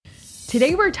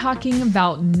Today we're talking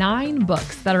about 9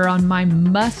 books that are on my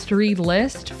must-read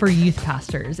list for youth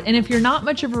pastors. And if you're not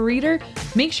much of a reader,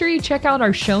 make sure you check out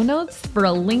our show notes for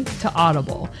a link to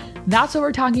Audible. That's what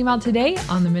we're talking about today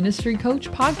on the Ministry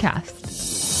Coach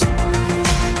Podcast.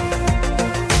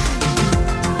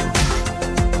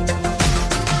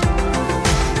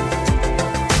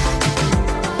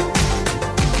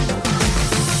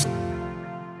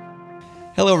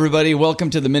 Hello, everybody. Welcome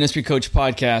to the Ministry Coach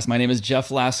Podcast. My name is Jeff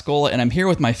Laskola, and I'm here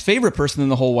with my favorite person in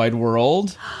the whole wide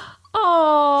world.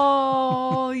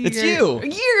 Oh, it's you.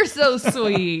 You're so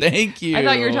sweet. Thank you. I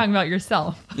thought you were talking about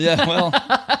yourself. Yeah, well,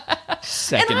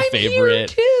 second and I'm favorite. Here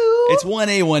too. It's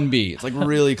 1A, 1B. It's like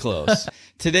really close.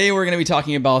 Today, we're going to be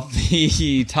talking about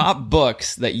the top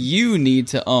books that you need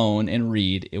to own and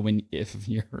read if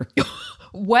you're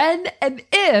when and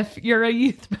if you're a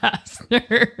youth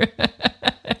pastor.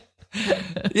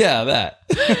 Yeah,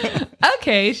 that.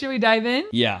 Okay, should we dive in?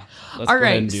 Yeah. All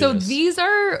right. So these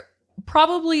are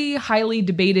probably highly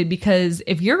debated because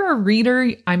if you're a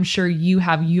reader, I'm sure you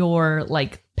have your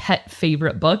like pet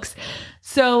favorite books.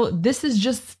 So this is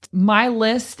just my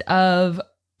list of,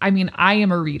 I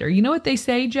am a reader. You know what they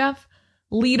say, Jeff?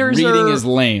 Reading is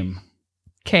lame.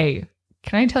 Okay.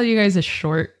 Can I tell you guys a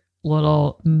short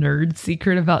little nerd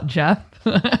secret about Jeff?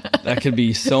 That could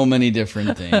be so many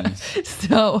different things.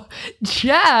 So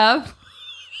Jeff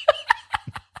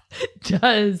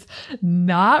does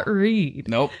not read.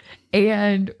 Nope.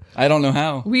 And I don't know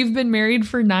how. We've been married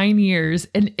for 9 years.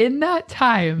 And in that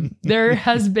time, there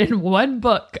has been one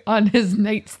book on his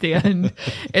nightstand.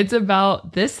 It's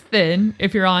about this thin.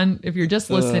 If you're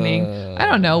just listening, I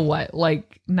don't know what,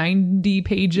 like 90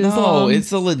 pages long. No,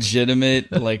 it's a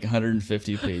legitimate like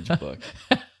 150 page book.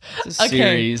 It's a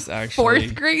series, actually.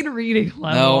 4th grade reading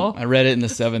level. No, I read it in the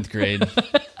 7th grade.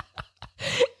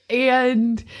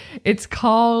 And it's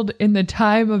called In the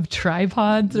Time of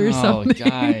Tripods or something. Oh,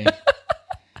 guy.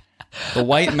 The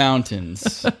White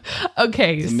Mountains.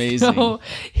 Okay, it's amazing. So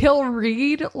he'll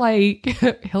read,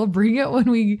 he'll bring it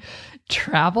when we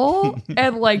travel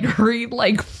and read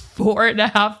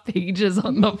 4.5 pages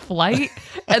on the flight.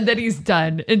 And then he's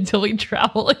done until we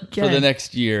travel again. For the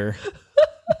next year.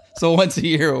 So once a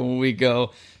year when we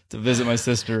go to visit my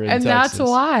sister in Texas. And that's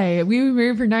why we were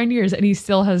married for 9 years and he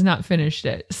still has not finished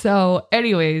it. So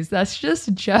anyways, that's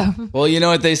just Jeff. Well, you know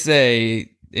what they say,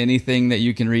 anything that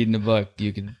you can read in a book,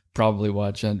 you can probably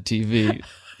watch on TV.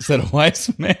 Said a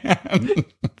wise man.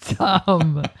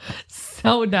 Dumb.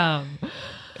 So dumb.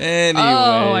 Anyways.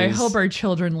 Oh, I hope our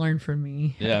children learn from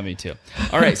me. Yeah, me too.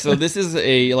 All right, so this is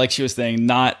like she was saying,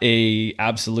 not a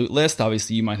absolute list.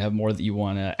 Obviously, you might have more that you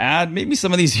want to add. Maybe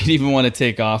some of these you'd even want to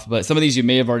take off, but some of these you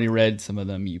may have already read. Some of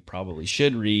them you probably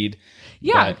should read.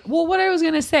 Yeah, well, what I was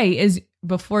going to say is,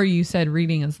 before you said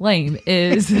reading is lame,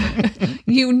 is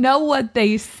you know what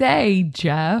they say,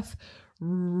 Jeff.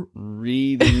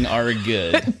 Reading are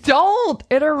good. Don't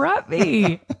interrupt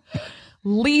me.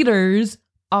 Leaders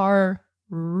are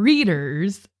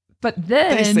readers, but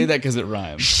then they say that because it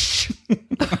rhymes.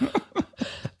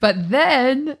 But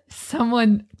then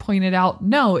someone pointed out,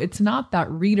 no, it's not that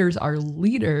readers are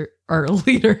leaders are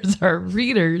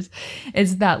readers.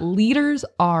 It's that leaders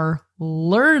are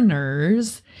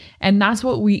learners, and that's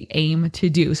what we aim to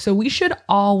do. So we should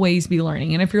always be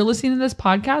learning. And if you're listening to this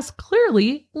podcast,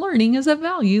 clearly learning is of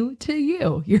value to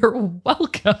you. You're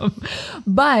welcome.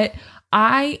 But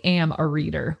I am a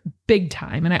reader big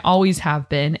time, and I always have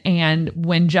been. And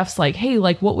when Jeff's like, hey,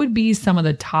 what would be some of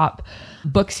the top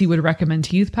books you would recommend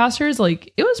to youth pastors?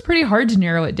 It was pretty hard to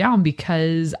narrow it down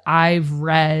because I've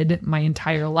read my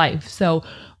entire life. So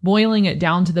boiling it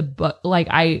down to the book,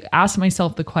 I asked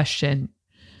myself the question,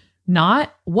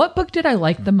 not what book did I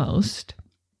like the most?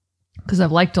 Because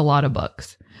I've liked a lot of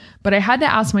books, but I had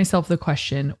to ask myself the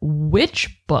question,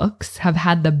 which books have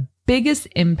had the biggest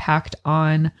impact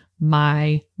on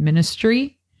my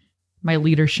ministry, my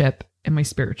leadership, and my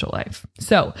spiritual life?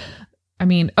 So,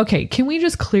 okay, can we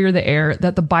just clear the air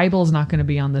that the Bible is not going to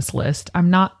be on this list?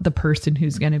 I'm not the person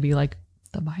who's going to be like,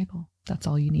 the Bible, that's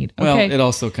all you need. Okay? Well, it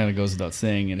also kind of goes without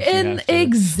saying. And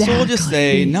exactly. So we'll just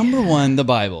say, number 1, the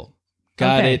Bible.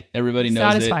 Got it. Everybody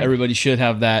knows Satisfied. It. Everybody should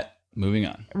have that. Moving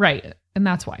on. Right. And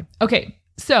that's why. Okay.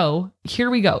 So here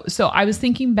we go. So I was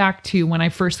thinking back to when I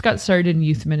first got started in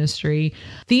youth ministry.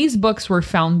 These books were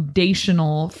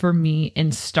foundational for me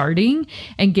in starting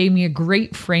and gave me a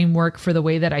great framework for the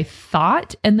way that I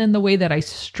thought and then the way that I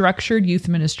structured youth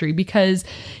ministry. Because,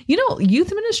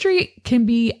 youth ministry can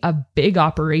be a big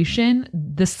operation.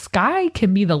 The sky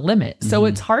can be the limit. So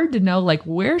it's hard to know,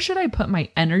 where should I put my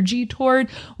energy toward?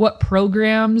 What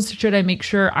programs should I make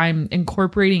sure I'm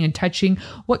incorporating and touching?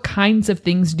 What kinds of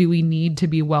things do we need to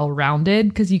be well-rounded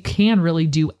because you can really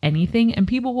do anything and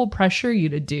people will pressure you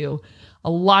to do a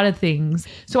lot of things.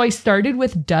 So I started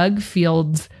with Doug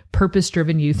Field's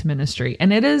Purpose-Driven Youth Ministry.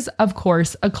 And it is, of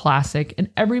course, a classic and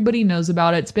everybody knows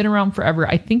about it. It's been around forever.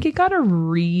 I think it got a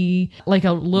revision.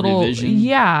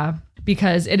 Yeah,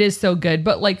 because it is so good.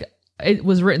 But like, it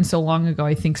was written so long ago.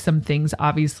 I think some things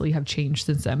obviously have changed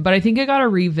since then, but I think it got a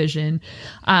revision.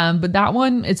 But that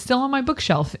one, it's still on my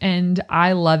bookshelf and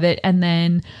I love it. And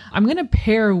then I'm going to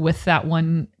pair with that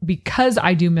one because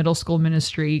I do middle school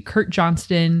ministry. Kurt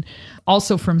Johnston,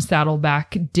 also from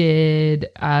Saddleback, did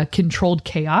Controlled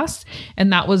Chaos.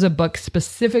 And that was a book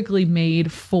specifically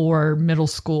made for middle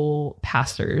school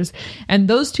pastors. And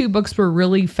those two books were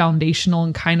really foundational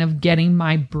in kind of getting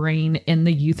my brain in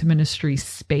the youth ministry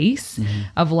space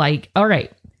of like, all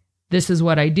right, this is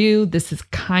what I do. This is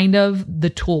kind of the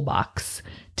toolbox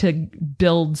to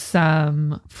build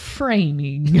some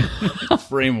framework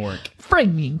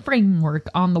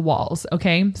on the walls.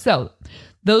 Okay. So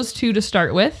those two to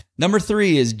start with. Number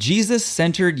 3 is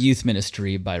Jesus-Centered Youth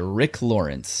Ministry by Rick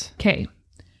Lawrence. Okay.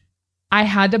 I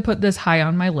had to put this high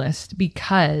on my list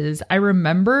because I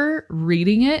remember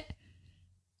reading it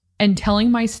and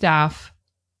telling my staff,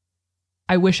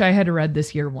 I wish I had read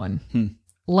this year one.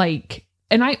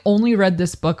 And I only read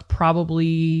this book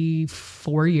probably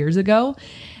 4 years ago.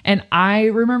 And I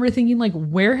remember thinking like,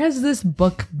 where has this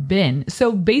book been?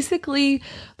 So basically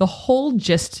the whole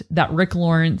gist that Rick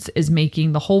Lawrence is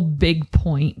making, the whole big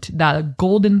point, that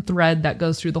golden thread that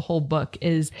goes through the whole book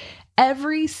is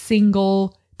every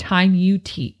single time you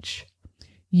teach,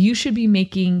 you should be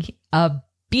making a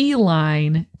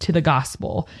beeline to the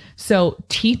gospel. So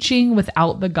teaching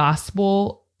without the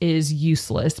gospel is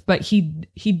useless, but he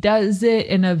does it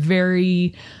in a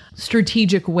very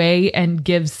strategic way and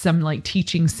gives some like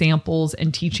teaching samples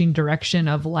and teaching direction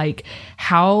of like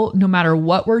how, no matter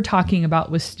what we're talking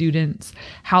about with students,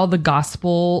 how the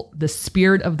gospel, the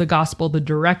spirit of the gospel, the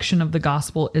direction of the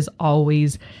gospel is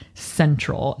always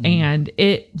central. And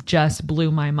it just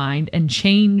blew my mind and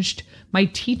changed my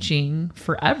teaching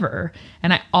forever.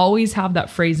 And I always have that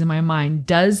phrase in my mind.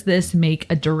 Does this make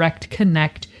a direct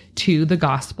connect to the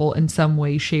gospel in some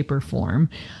way, shape, or form?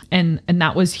 And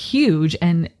that was huge.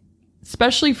 And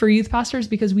especially for youth pastors,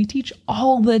 because we teach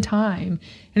all the time.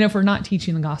 And if we're not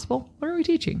teaching the gospel, what are we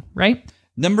teaching, right?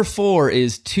 Number 4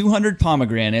 is 200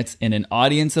 Pomegranates in an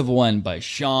Audience of One by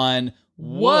Sean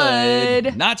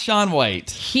Wood. Not Shaun White.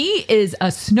 He is a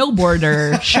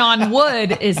snowboarder. Sean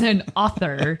Wood is an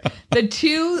author. The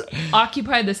two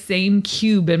occupy the same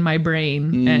cube in my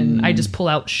brain, and I just pull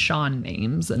out Sean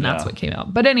names, and that's what came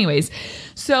out. But anyways,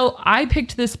 so I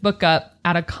picked this book up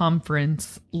at a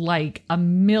conference like a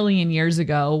million years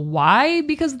ago. Why?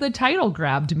 Because the title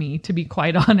grabbed me, to be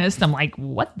quite honest. I'm like,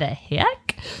 what the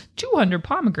heck? 200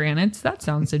 pomegranates? That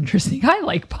sounds interesting. I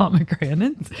like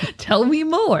pomegranates. Tell me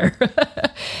more.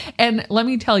 And let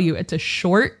me tell you, it's a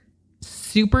short,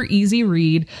 super easy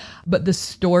read, but the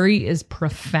story is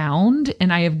profound.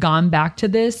 And I have gone back to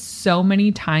this so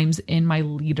many times in my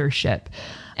leadership.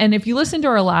 And if you listen to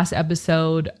our last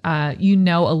episode, you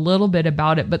know a little bit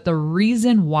about it. But the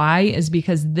reason why is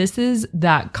because this is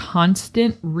that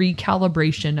constant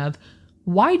recalibration of,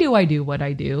 why do I do what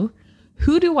I do?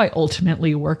 Who do I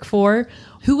ultimately work for?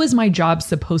 Who is my job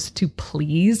supposed to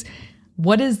please?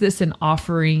 What is this an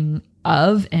offering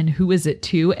of, and who is it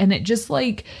to? And it just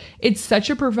like, it's such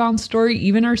a profound story.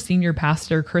 Even our senior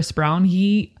pastor, Chris Brown,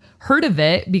 he heard of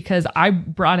it because I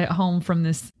brought it home from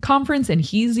this conference, and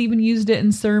he's even used it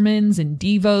in sermons and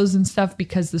devos and stuff,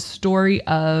 because the story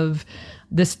of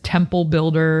this temple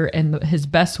builder and his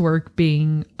best work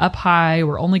being up high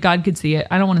where only God could see it.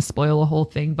 I don't want to spoil the whole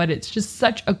thing, but it's just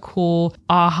such a cool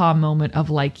aha moment of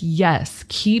like, yes,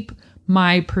 keep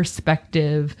my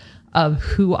perspective of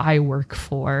who I work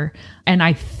for. And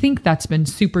I think that's been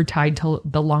super tied to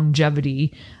the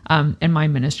longevity in my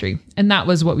ministry. And that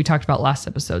was what we talked about last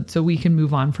episode. So we can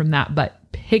move on from that, but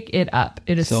pick it up.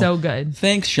 It is so good.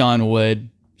 Thanks, Shaun Wood.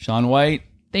 Shaun White.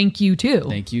 Thank you too.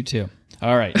 Thank you too.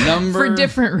 All right. For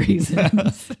different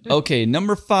reasons. Okay.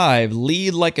 Number 5,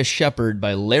 Lead Like a Shepherd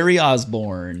by Larry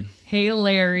Osborne. Hey,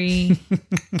 Larry.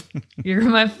 You're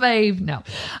my fave. No.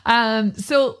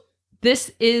 So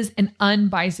this is an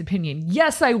unbiased opinion.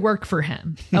 Yes, I work for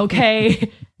him.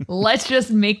 Okay. Let's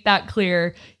just make that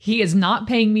clear. He is not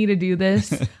paying me to do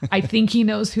this. I think he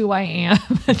knows who I am.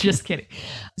 Just kidding.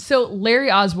 So Larry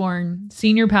Osborne,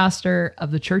 senior pastor of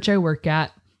the church I work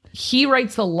at, he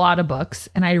writes a lot of books,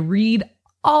 and I read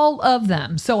all of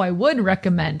them. So I would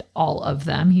recommend all of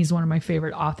them. He's one of my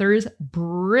favorite authors.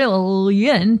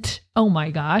 Brilliant. Oh my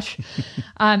gosh.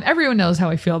 Everyone knows how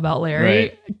I feel about Larry.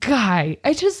 Right. Guy,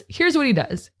 here's what he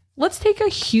does. Let's take a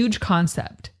huge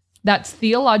concept that's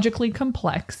theologically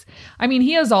complex. I mean,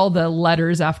 he has all the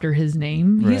letters after his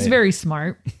name. He's Right. very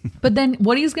smart. But then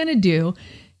what he's going to do,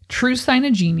 true sign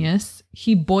of genius,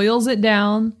 he boils it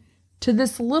down to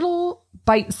this little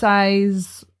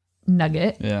bite-size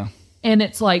nugget. Yeah. And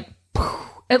it's like,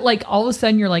 all of a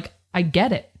sudden you're like, I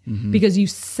get it. Because you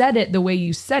said it the way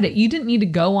you said it. You didn't need to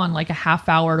go on like a half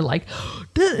hour, like,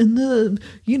 in the,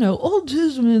 Old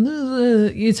Testament.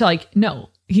 It's like, no,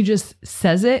 he just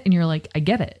says it and you're like, I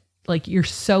get it. Like, you're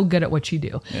so good at what you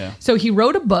do. Yeah. So he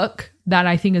wrote a book that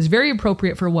I think is very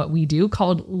appropriate for what we do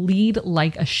called Lead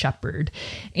Like a Shepherd.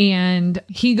 And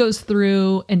he goes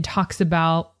through and talks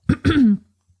about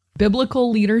biblical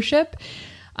leadership,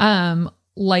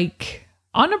 like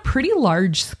on a pretty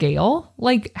large scale,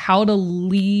 like how to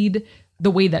lead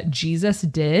the way that Jesus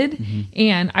did.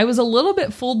 And I was a little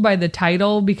bit fooled by the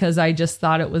title because I just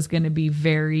thought it was going to be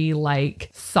very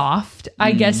like soft,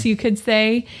 I guess you could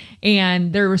say.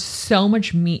 And there was so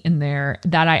much meat in there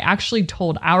that I actually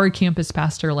told our campus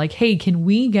pastor, like, hey, can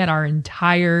we get our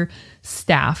entire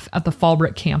staff at the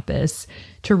Fallbrook campus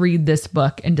to read this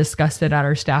book and discuss it at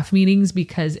our staff meetings,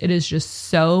 because it is just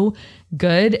so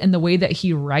good. And the way that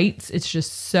he writes, it's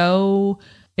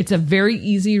a very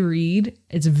easy read.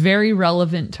 It's very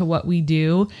relevant to what we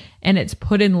do. And it's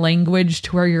put in language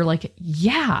to where you're like,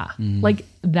 yeah, like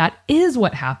that is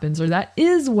what happens, or that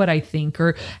is what I think,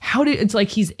 or it's like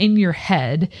he's in your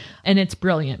head, and it's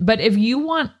brilliant. But if you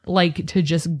want like to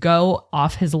just go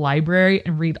off his library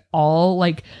and read all,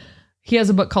 like, he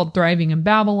has a book called Thriving in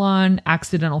Babylon,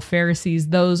 Accidental Pharisees.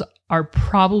 Those are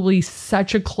probably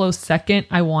such a close second.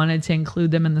 I wanted to include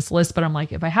them in this list, but I'm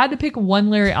like, if I had to pick one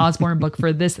Larry Osborne book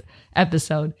for this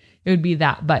episode, it would be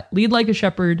that. But Lead Like a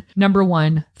Shepherd, number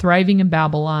 1, Thriving in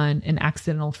Babylon, and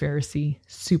Accidental Pharisee,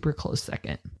 super close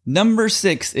second. Number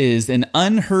 6 is An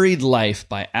Unhurried Life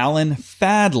by Alan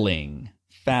Fadling.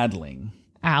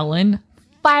 Alan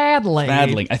Fadling.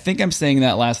 Fadling. I think I'm saying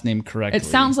that last name correctly. It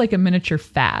sounds like a miniature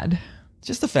fad.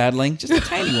 Just a fadling, just a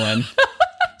tiny one.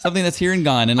 Something that's here and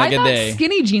gone in like I a thought day.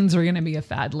 skinny jeans were going to be a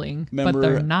fadling, but Remember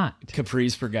they're not.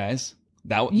 Capris for guys.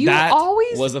 That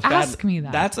always was a ask me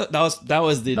that. That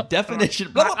was the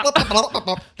definition.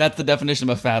 That's the definition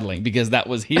of a fadling, because that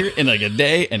was here in like a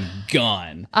day and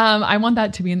gone. I want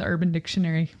that to be in the Urban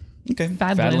Dictionary. Okay,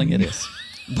 Fadling. fadling it is.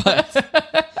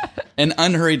 But An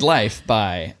Unhurried Life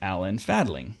by Alan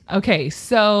Fadling. Okay,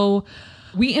 so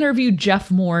we interviewed Jeff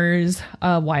Moores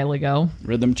a while ago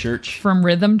Rhythm Church. from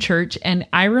Rhythm Church, and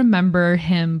I remember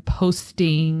him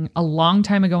posting a long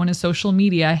time ago on his social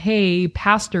media, hey,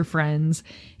 pastor friends,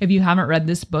 if you haven't read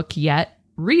this book yet,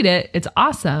 read it. It's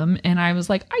awesome. And I was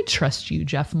like, I trust you,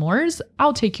 Jeff Moores.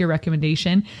 I'll take your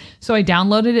recommendation. So I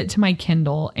downloaded it to my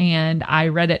Kindle and I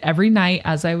read it every night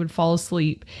as I would fall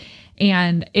asleep.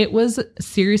 And it was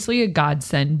seriously a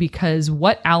godsend, because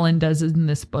what Alan does in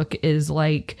this book is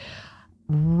like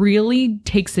really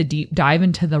takes a deep dive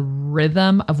into the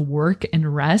rhythm of work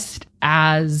and rest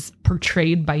as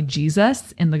portrayed by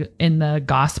Jesus in the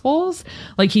Gospels.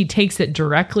 Like, he takes it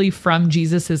directly from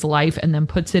Jesus's life and then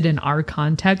puts it in our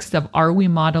context of, are we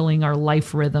modeling our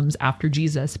life rhythms after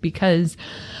Jesus? Because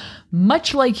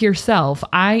much like yourself,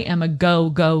 I am a go,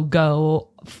 go, go,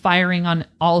 firing on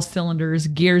all cylinders,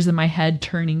 gears in my head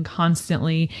turning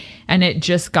constantly. And it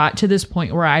just got to this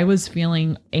point where I was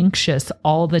feeling anxious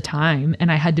all the time,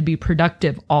 and I had to be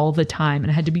productive all the time,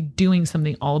 and I had to be doing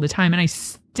something all the time. And I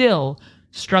still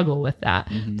struggle with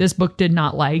that. This book did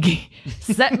not like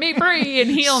set me free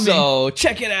and heal me. So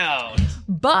check it out.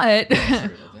 But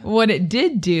what it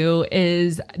did do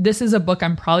is, this is a book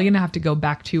I'm probably going to have to go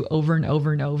back to over and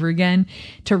over and over again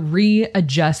to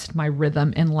readjust my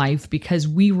rhythm in life, because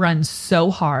we run so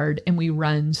hard and we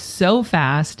run so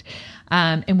fast,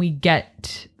 and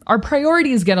our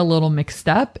priorities get a little mixed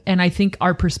up. And I think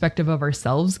our perspective of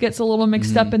ourselves gets a little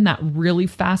mixed up in that really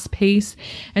fast pace.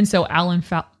 And so Alan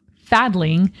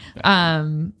Fadling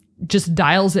just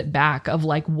dials it back of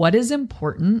like, what is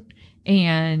important,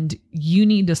 and you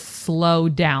need to slow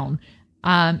down.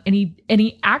 And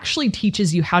he actually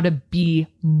teaches you how to be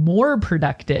more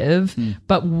productive,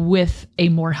 but with a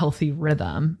more healthy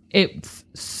rhythm. It's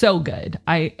so good.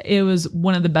 It was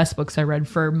one of the best books I read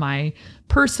for my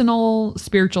personal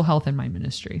spiritual health in my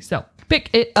ministry. So pick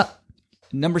it up.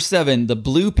 Number 7, The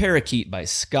Blue Parakeet by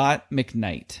Scott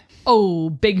McKnight. Oh,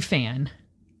 big fan.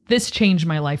 This changed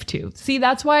my life too. See,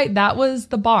 that's why that was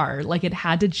the bar. Like, it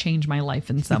had to change my life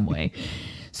in some way.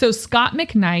 So Scott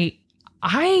McKnight,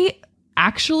 I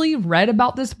actually read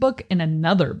about this book in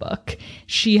another book.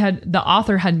 The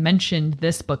author had mentioned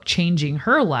this book changing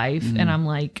her life. And I'm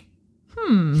like,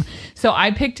 So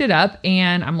I picked it up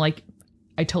and I'm like,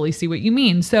 I totally see what you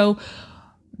mean. So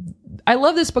I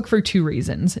love this book for two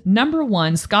reasons. Number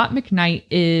one, Scot McKnight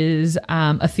is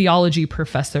a theology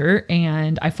professor,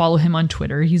 and I follow him on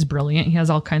Twitter. He's brilliant. He has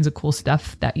all kinds of cool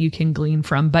stuff that you can glean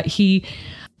from, but he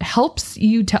helps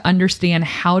you to understand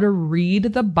how to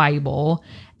read the Bible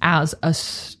as a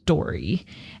story.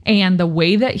 And the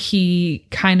way that he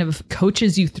kind of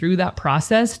coaches you through that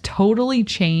process totally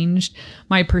changed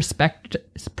my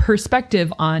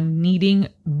perspective on needing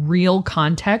real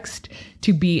context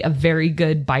to be a very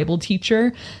good Bible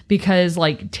teacher, because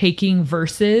like taking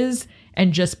verses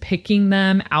and just picking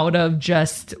them out of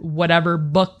just whatever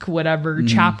book, whatever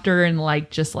chapter, and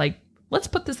let's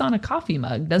put this on a coffee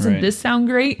mug. Doesn't this sound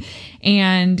great?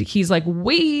 And he's like,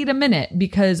 wait a minute,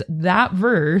 because that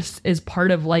verse is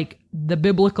part of like the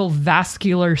biblical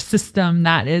vascular system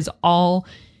that is all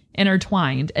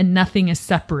intertwined and nothing is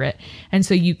separate. And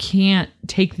so you can't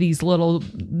take these little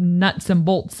nuts and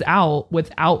bolts out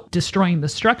without destroying the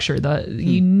structure.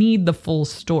 You need the full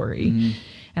story.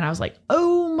 And I was like,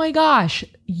 oh my gosh,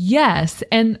 yes.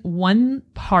 And one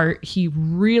part he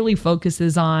really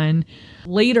focuses on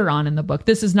later on in the book,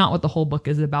 this is not what the whole book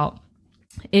is about,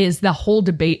 is the whole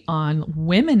debate on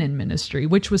women in ministry,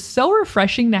 which was so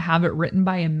refreshing to have it written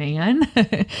by a man,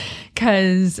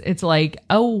 because it's like,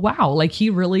 oh, wow. Like he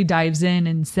really dives in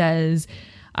and says,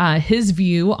 his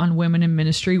view on women in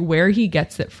ministry, where he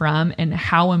gets it from, and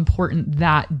how important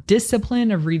that discipline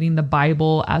of reading the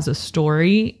Bible as a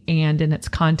story and in its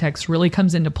context really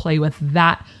comes into play with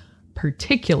that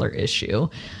particular issue.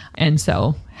 And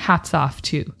so hats off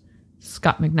to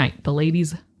Scot McKnight. The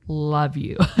ladies love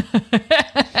you.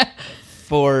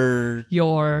 For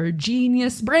your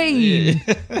genius brain.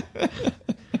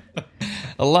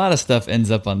 A lot of stuff ends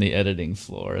up on the editing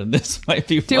floor, and this might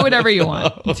be Do whatever you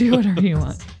want. Do whatever you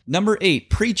want. Number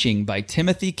 8, Preaching by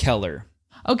Timothy Keller.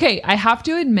 Okay, I have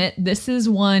to admit, this is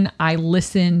one I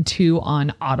listened to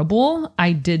on Audible.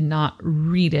 I did not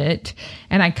read it,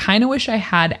 and I kind of wish I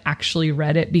had actually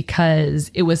read it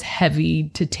because it was heavy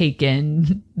to take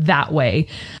in that way.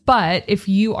 But if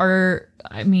you are,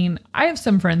 I have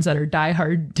some friends that are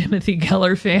diehard Timothy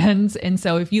Keller fans, and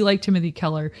so if you like Timothy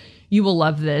Keller, you will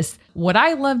love this. What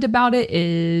I loved about it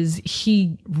is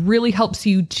he really helps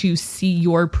you to see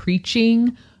your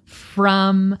preaching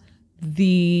from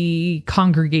the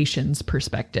congregation's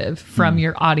perspective, from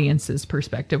your audience's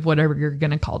perspective, whatever you're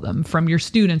going to call them, from your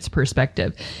students'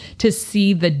 perspective, to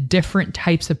see the different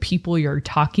types of people you're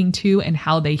talking to and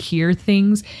how they hear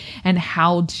things and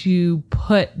how to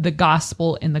put the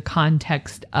gospel in the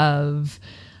context of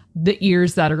the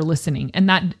ears that are listening. And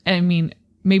that,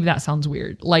 maybe that sounds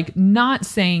weird. Like, not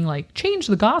saying like change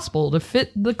the gospel to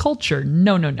fit the culture.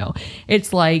 No.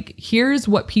 It's like, here's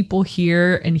what people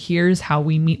hear and here's how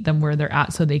we meet them where they're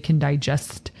at so they can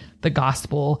digest the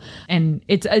gospel. And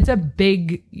it's a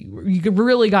big, you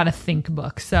really got to think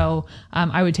book. So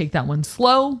I would take that one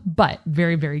slow, but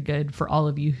very, very good for all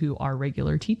of you who are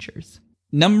regular teachers.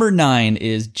 Number 9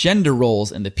 is Gender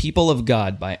Roles and the People of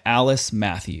God by Alice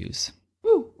Matthews.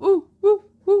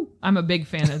 I'm a big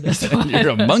fan of this one. You're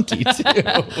a monkey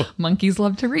too. Monkeys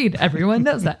love to read. Everyone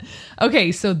knows that.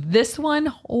 Okay, so this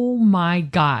one, oh my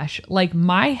gosh. Like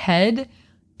my head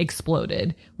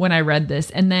exploded when I read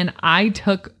this. And then I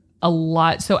took a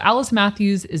lot. So Alice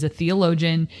Matthews is a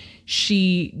theologian.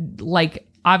 She, like,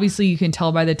 obviously you can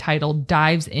tell by the title,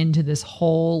 dives into this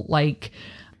whole, like,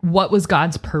 what was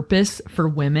God's purpose for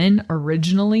women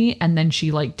originally? And then she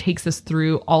like takes us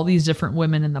through all these different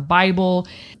women in the Bible,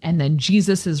 and then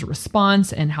Jesus's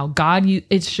response and how God,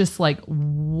 it's just like,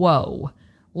 whoa,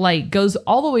 like goes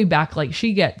all the way back. Like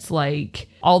she gets like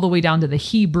all the way down to the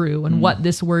Hebrew and what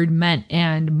this word meant.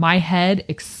 And my head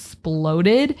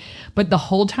exploded. But the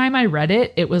whole time I read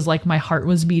it, it was like my heart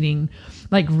was beating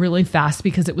like really fast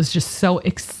because it was just so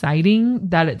exciting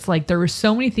that it's like there were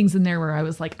so many things in there where I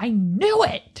was like, I knew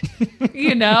it,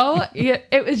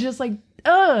 it was just like,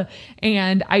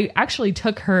 and I actually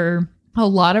took a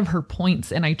lot of her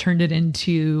points and I turned it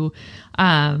into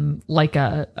like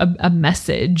a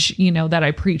message, that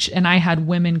I preach. And I had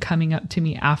women coming up to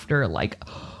me after like,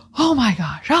 oh my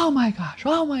gosh,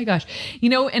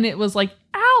 and it was like,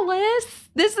 Alice,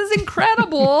 this is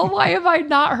incredible. Why have I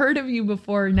not heard of you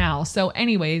before now? So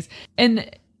anyways, and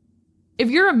if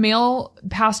you're a male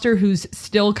pastor who's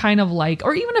still kind of like,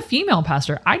 or even a female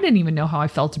pastor, I didn't even know how I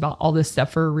felt about all this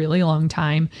stuff for a really long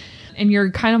time. And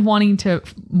you're kind of wanting to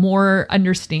more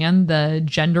understand the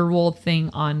gender role thing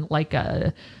on like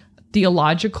a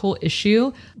theological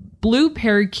issue, Blue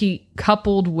Parakeet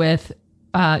coupled with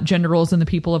gender roles in the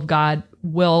people of God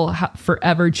will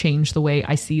forever change the way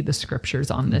I see the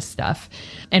scriptures on this stuff.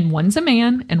 And one's a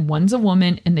man and one's a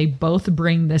woman, and they both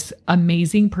bring this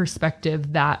amazing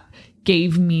perspective that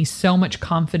gave me so much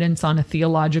confidence on a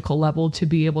theological level to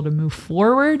be able to move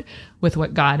forward with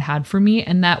what God had for me.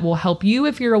 And that will help you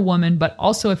if you're a woman, but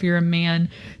also if you're a man,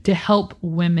 to help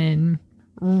women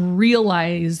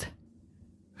realize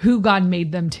who God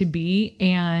made them to be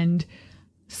and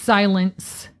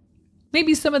silence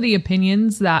maybe some of the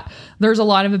opinions that there's a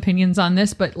lot of opinions on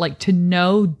this, but like to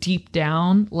know deep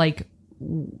down, like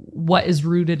what is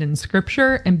rooted in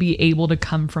scripture and be able to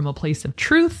come from a place of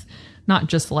truth, not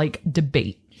just like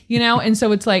debate, you know? And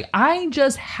so it's like, I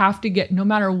just have to get, no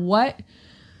matter what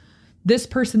this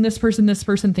person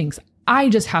thinks, I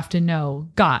just have to know,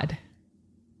 God,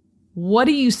 what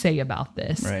do you say about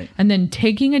this? Right. And then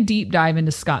taking a deep dive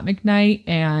into Scott McKnight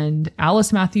and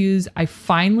Alice Matthews, I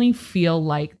finally feel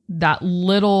like that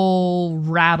little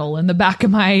rattle in the back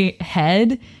of my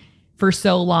head for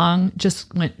so long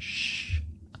just went, shh,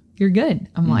 you're good.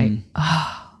 I'm like,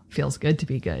 feels good to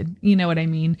be good. You know what I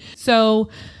mean? So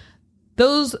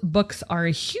those books are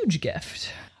a huge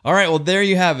gift. All right, well, there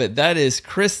you have it. That is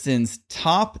Kristen's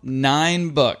top 9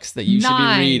 books that you should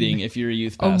be reading if you're a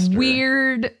youth pastor. A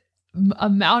weird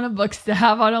amount of books to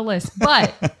have on a list.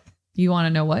 But you want to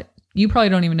know what? You probably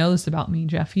don't even know this about me,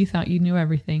 Jeff. You thought you knew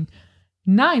everything.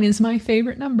 9 is my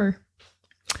favorite number.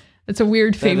 It's a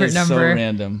weird favorite number. So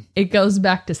random. It goes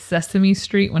back to Sesame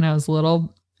Street when I was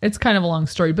little. It's kind of a long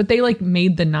story, but they like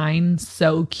made the 9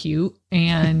 so cute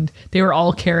and they were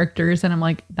all characters. And I'm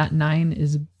like, that 9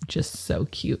 is just so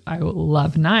cute. I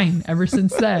love 9 ever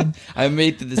since then. I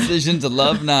made the decision to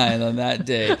love 9 on that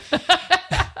day.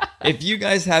 If you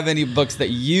guys have any books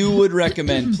that you would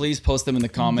recommend, please post them in the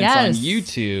comments on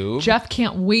YouTube. Jeff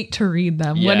can't wait to read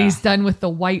them. Yeah. What he's done with the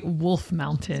White Wolf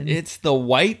Mountain. It's the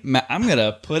I'm going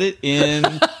to put it in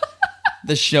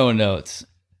the show notes.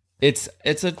 It's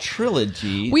a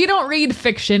trilogy. We don't read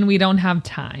fiction. We don't have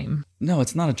time. No,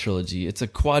 it's not a trilogy. It's a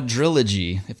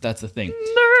quadrilogy, if that's a thing.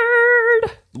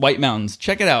 Nerd. White Mountains.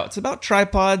 Check it out. It's about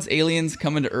tripods, aliens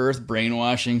coming to Earth,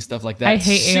 brainwashing, stuff like that. I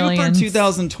hate aliens. Super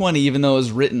 2020, even though it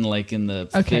was written like in the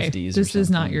 50s. This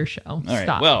is not your show. All right.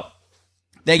 Stop. Well,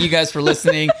 thank you guys for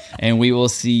listening, and we will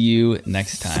see you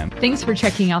next time. Thanks for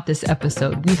checking out this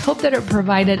episode. We hope that it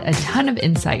provided a ton of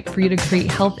insight for you to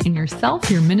create health in yourself,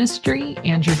 your ministry,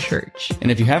 and your church. And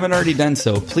if you haven't already done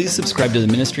so, please subscribe to the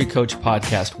Ministry Coach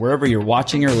podcast wherever you're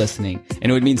watching or listening.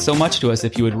 And it would mean so much to us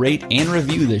if you would rate and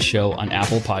review this show on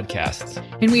Apple Podcasts.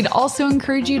 And we'd also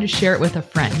encourage you to share it with a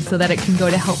friend so that it can go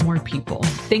to help more people.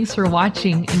 Thanks for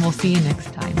watching, and we'll see you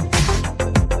next time.